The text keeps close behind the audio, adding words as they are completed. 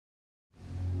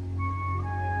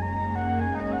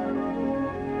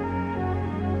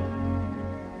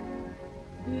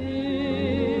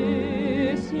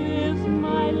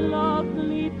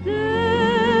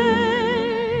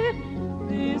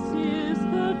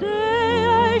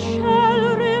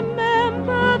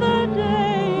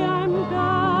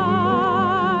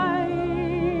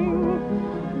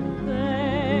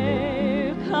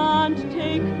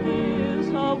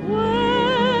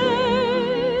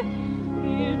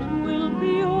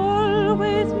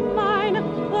always mine,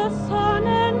 the sun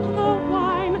and the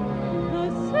wine, the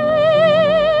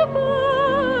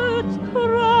seabirds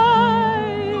crying.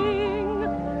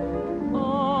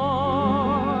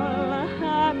 All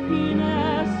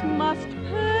happiness must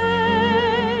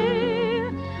pay,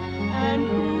 and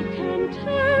who can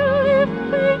tell if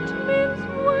fate means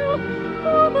well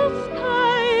or the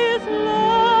sky is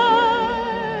lying?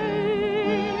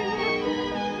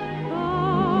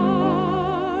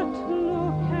 But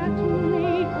look at me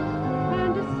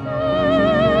and say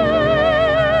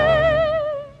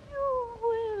you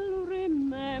will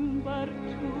remember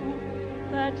too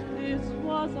that this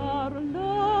was our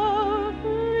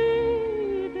lovely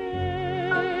day.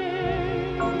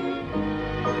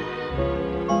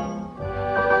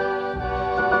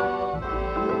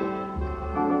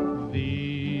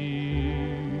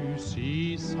 This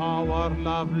is our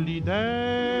lovely day.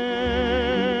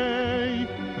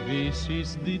 This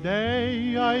is the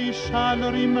day I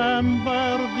shall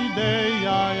remember, the day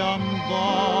I am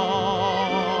dying.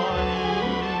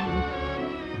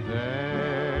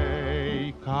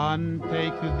 They can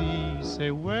take this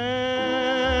away.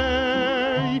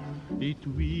 It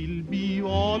will be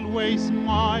always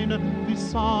mine, the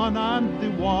sun and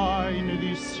the wine,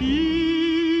 the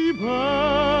seabirds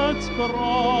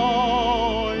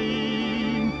crying.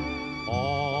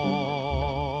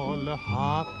 All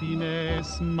happiness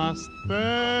must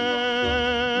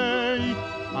pay,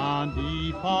 and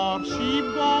if our ship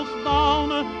goes down,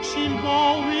 she'll go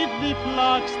with the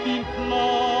flag still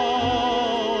flying.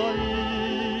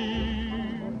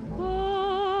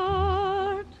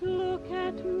 But look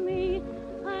at me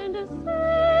and say